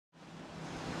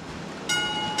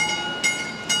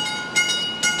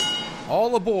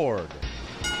All aboard!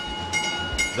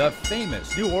 The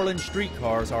famous New Orleans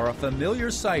streetcars are a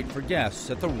familiar sight for guests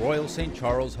at the Royal St.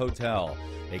 Charles Hotel,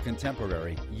 a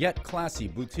contemporary yet classy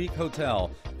boutique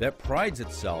hotel that prides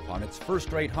itself on its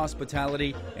first-rate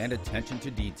hospitality and attention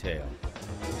to detail.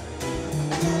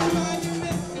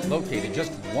 Located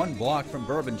just 1 block from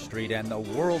Bourbon Street and the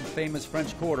world-famous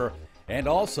French Quarter, and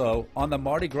also on the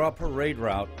Mardi Gras parade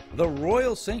route, the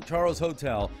Royal St. Charles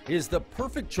Hotel is the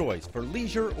perfect choice for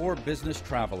leisure or business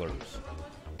travelers.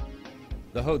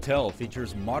 The hotel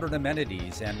features modern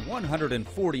amenities and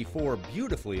 144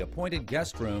 beautifully appointed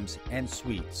guest rooms and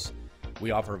suites.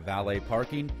 We offer valet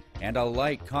parking, and a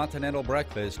light continental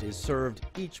breakfast is served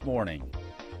each morning.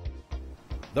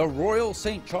 The Royal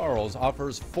St. Charles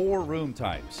offers 4 room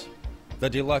types. The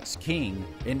Deluxe King,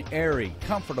 an airy,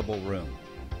 comfortable room.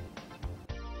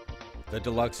 The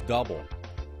Deluxe Double.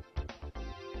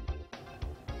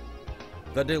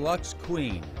 The Deluxe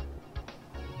Queen.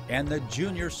 And the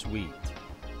Junior Suite.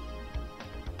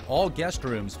 All guest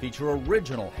rooms feature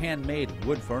original handmade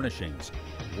wood furnishings,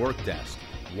 work desk,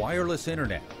 wireless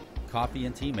internet, coffee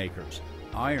and tea makers,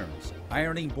 irons,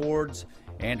 ironing boards,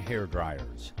 and hair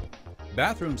dryers.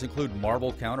 Bathrooms include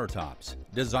marble countertops,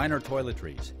 designer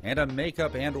toiletries, and a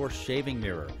makeup and/or shaving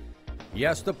mirror.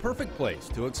 Yes, the perfect place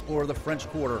to explore the French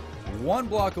Quarter 1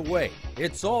 block away.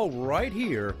 It's all right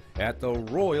here at the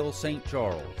Royal St.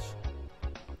 Charles.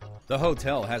 The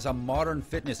hotel has a modern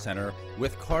fitness center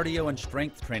with cardio and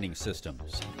strength training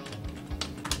systems.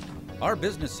 Our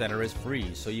business center is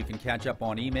free, so you can catch up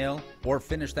on email or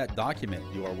finish that document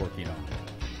you are working on.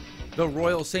 The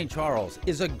Royal St. Charles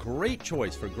is a great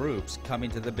choice for groups coming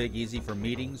to the Big Easy for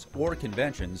meetings or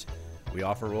conventions. We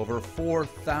offer over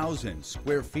 4,000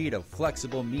 square feet of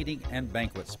flexible meeting and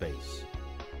banquet space.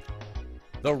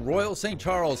 The Royal St.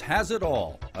 Charles has it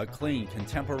all: a clean,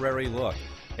 contemporary look,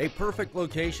 a perfect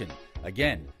location,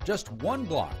 again, just 1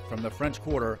 block from the French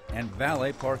Quarter, and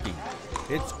valet parking.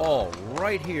 It's all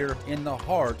right here in the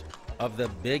heart of the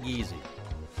Big Easy.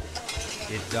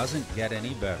 It doesn't get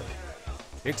any better.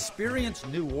 Experience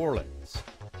New Orleans.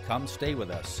 Come stay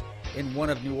with us in one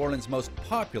of New Orleans' most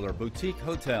popular boutique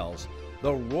hotels,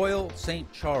 the Royal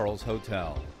St. Charles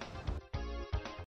Hotel.